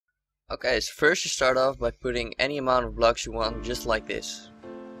Okay, so first you start off by putting any amount of blocks you want, just like this.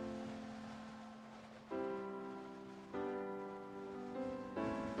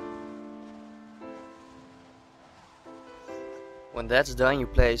 When that's done, you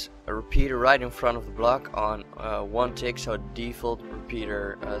place a repeater right in front of the block on 1 tick, so default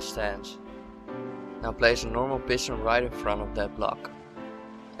repeater stands. Now place a normal piston right in front of that block.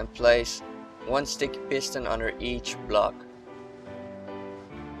 And place 1 sticky piston under each block.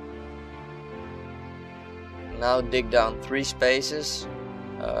 Now dig down 3 spaces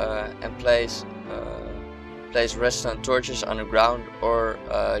and place redstone torches underground, or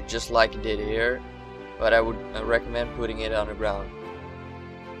just like you did here, but I would recommend putting it underground.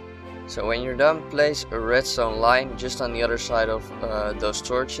 So when you're done, place a redstone line just on the other side of those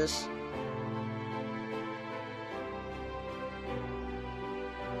torches.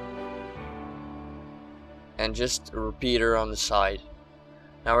 And just a repeater on the side.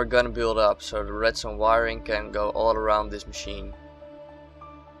 Now we're gonna build up so the redstone wiring can go all around this machine.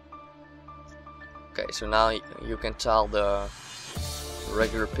 Okay, so now you can tile the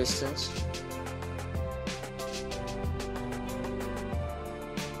regular pistons.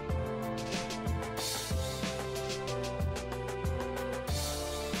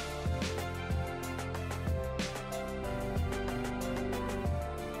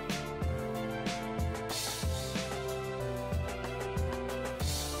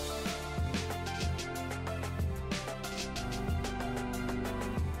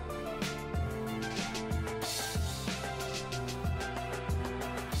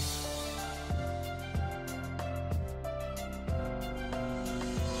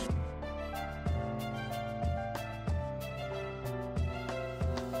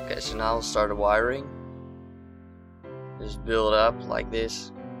 Okay, so now I'll start the wiring. Just build up like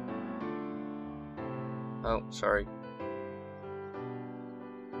this. Oh, sorry.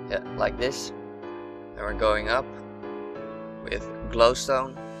 Yeah, like this. And we're going up with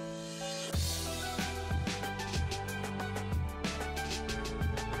glowstone.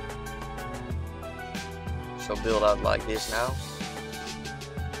 So build out like this now.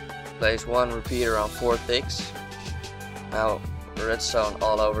 Place 1 repeater on 4 ticks. Now redstone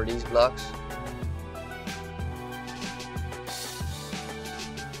all over these blocks.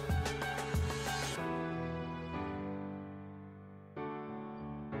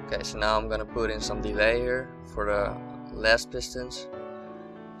 Okay, so now I'm gonna put in some delay here for the last pistons.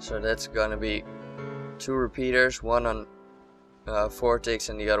 So that's gonna be 2 repeaters, one on 4 ticks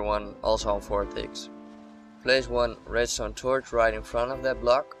and the other one also on 4 ticks. Place 1 redstone torch right in front of that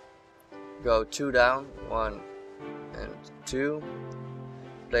block. Go 2 down, 1 and 2.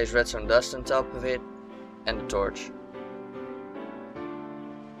 Place redstone dust on top of it and the torch.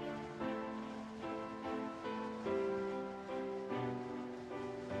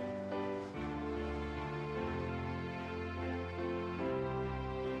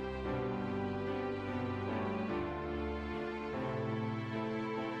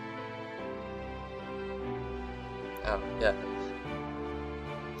 Oh yeah.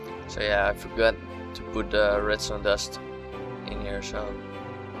 So yeah, I forgot to put the redstone dust in here, so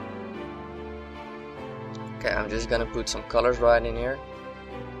okay, I'm just gonna put some colors right in here.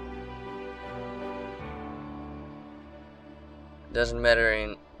 Doesn't matter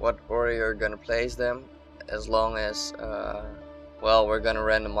in what order you're gonna place them, as long as well, we're gonna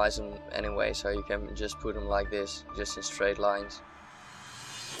randomize them anyway, so you can just put them like this, just in straight lines.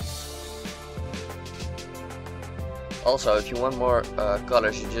 Also, if you want more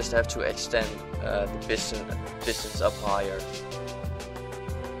colors, you just have to extend the pistons up higher.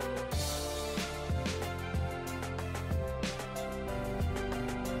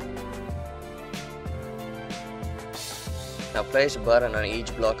 Now place a button on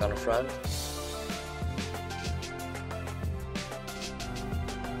each block on the front.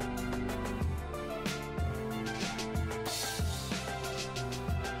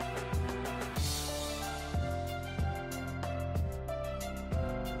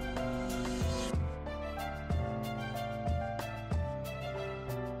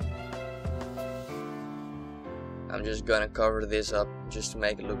 I'm just gonna cover this up just to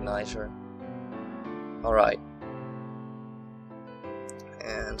make it look nicer. Alright.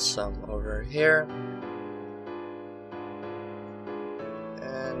 And some over here.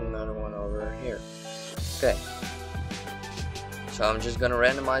 And another one over here. Okay. So I'm just gonna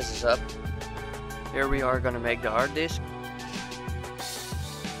randomize this up. Here we are gonna make the hard disk.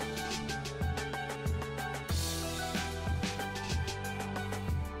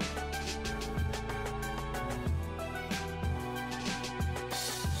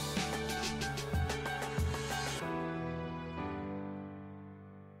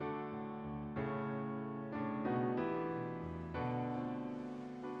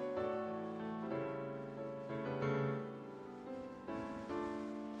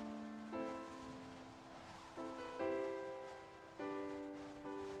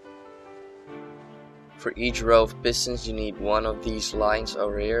 for each row of pistons you need one of these lines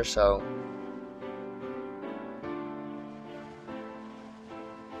over here, so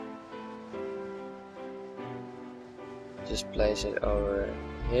just place it over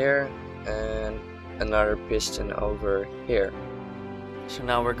here and another piston over here. So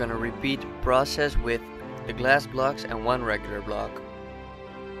now we're gonna repeat the process with the glass blocks and one regular block.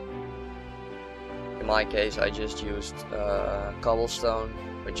 In my case I just used cobblestone,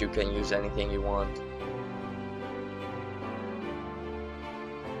 but you can use anything you want.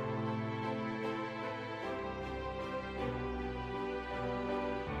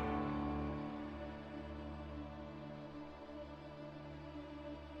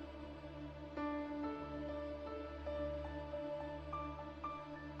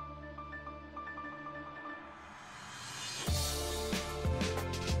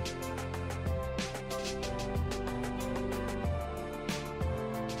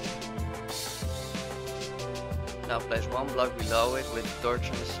 Now place one block below it with the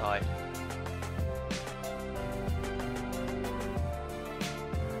torch on the side.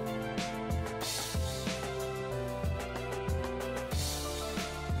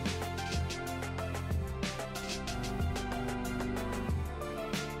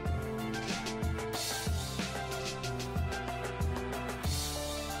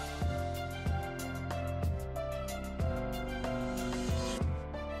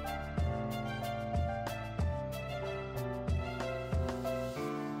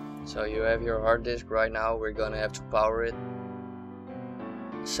 So you have your hard disk right now, we're gonna have to power it.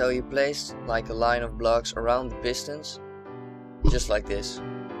 So you place like a line of blocks around the pistons, just like this.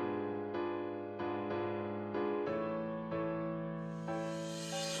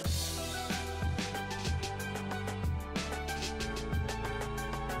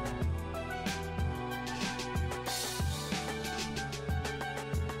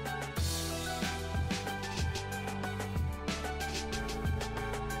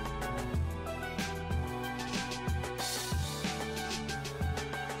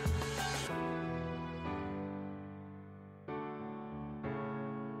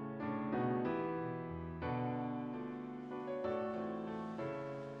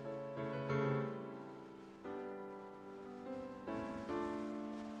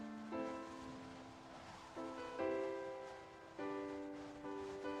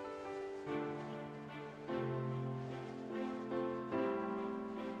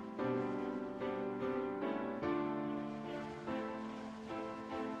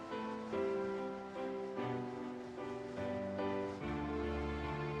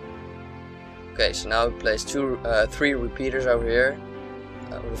 Okay, so now we place three repeaters over here.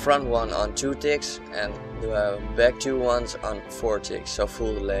 The front one on 2 ticks and the back 2 ones on 4 ticks, so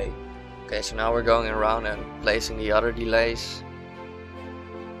full delay. Okay, so now we're going around and placing the other delays.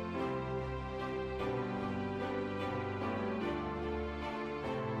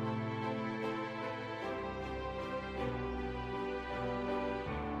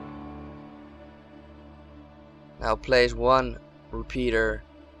 Now place one repeater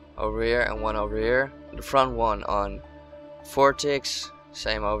over here and one over here. The front one on 4 ticks,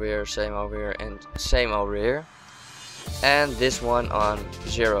 same over here, and same over here. And this one on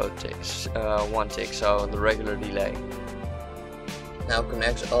 0 ticks, 1 tick, so the regular delay. Now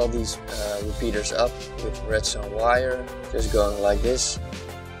connect all these repeaters up with redstone wire, just going like this.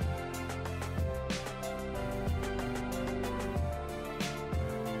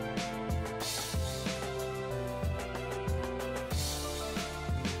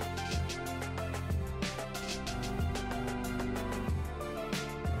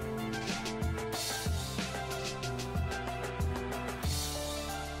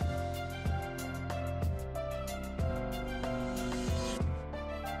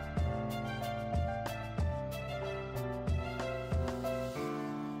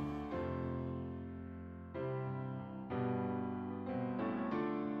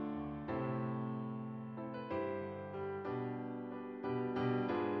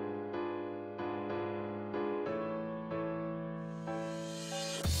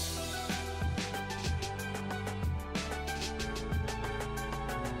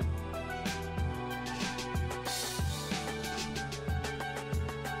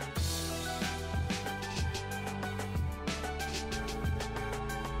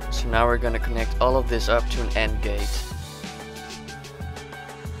 So now we're going to connect all of this up to an AND gate.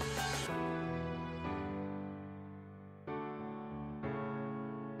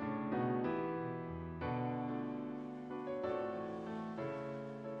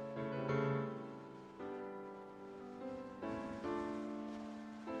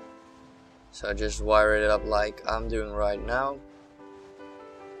 So just wire it up like I'm doing right now.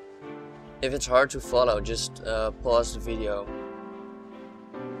 If it's hard to follow, just pause the video.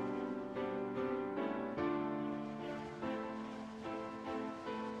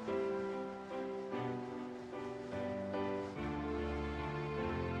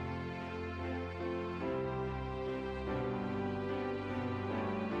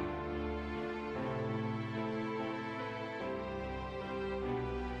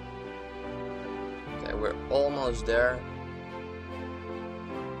 Okay, we're almost there.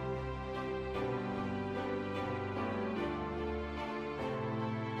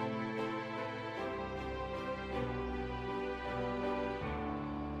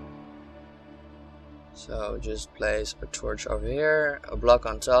 So just place a torch over here, a block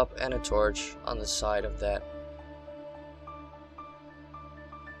on top, and a torch on the side of that.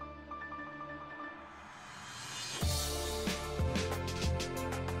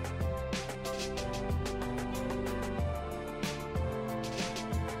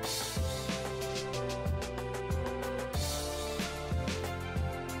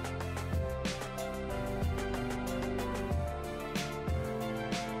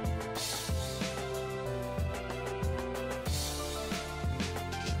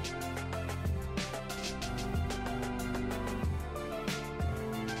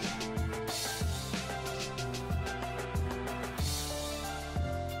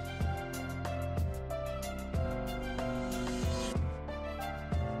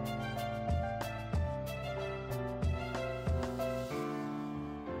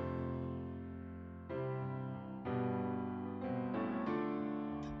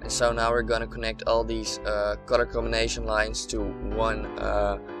 And so now we're gonna connect all these color combination lines to one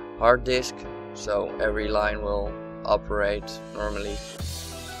hard disk, so every line will operate normally.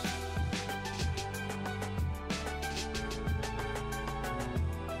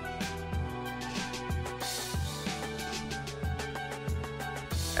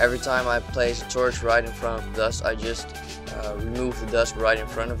 Every time I place a torch right in front of the dust, I just remove the dust right in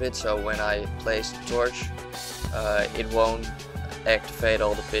front of it, so when I place the torch, it won't activate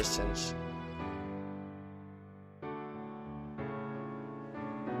all the pistons.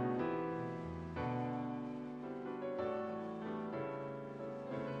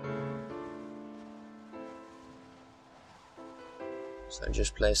 So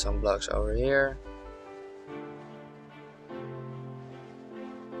just place some blocks over here.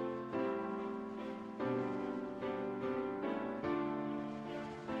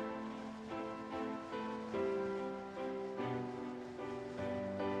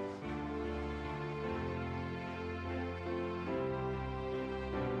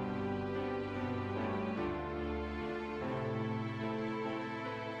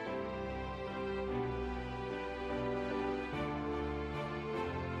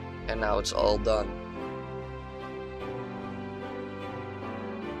 And now it's all done.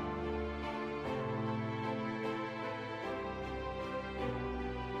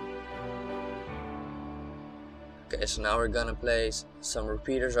 Okay, so now we're gonna place some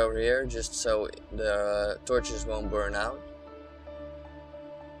repeaters over here just so the torches won't burn out.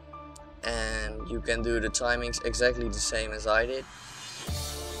 And you can do the timings exactly the same as I did.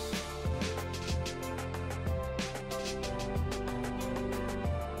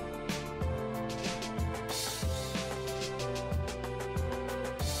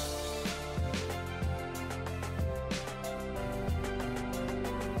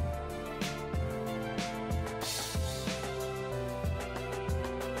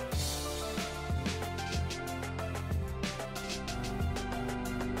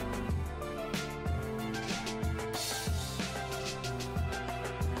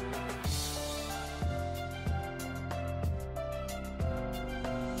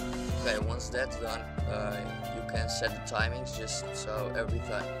 Okay, once that's done, you can set the timings just so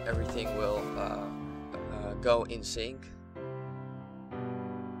everything will go in sync.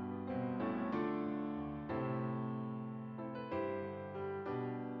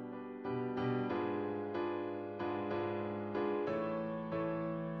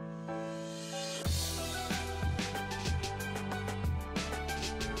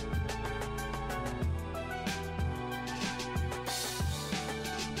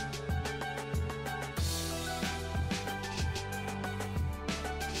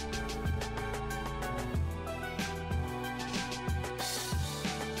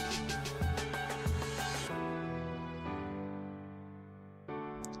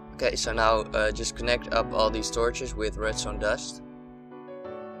 Okay, so now just connect up all these torches with redstone dust.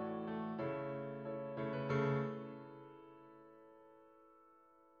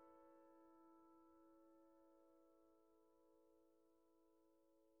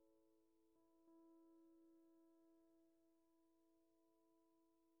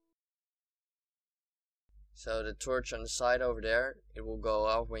 So the torch on the side over there, it will go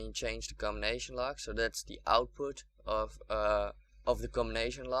off when you change the combination lock. So that's the output of the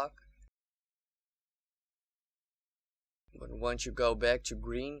combination lock. But once you go back to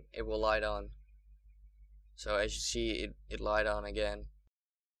green, it will light on. So as you see, it light on again.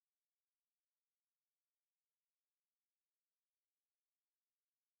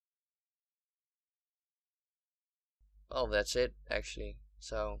 Well, that's it actually.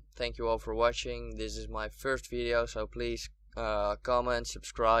 So thank you all for watching. This is my first video, so please comment,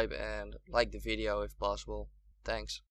 subscribe, and like the video if possible. Thanks.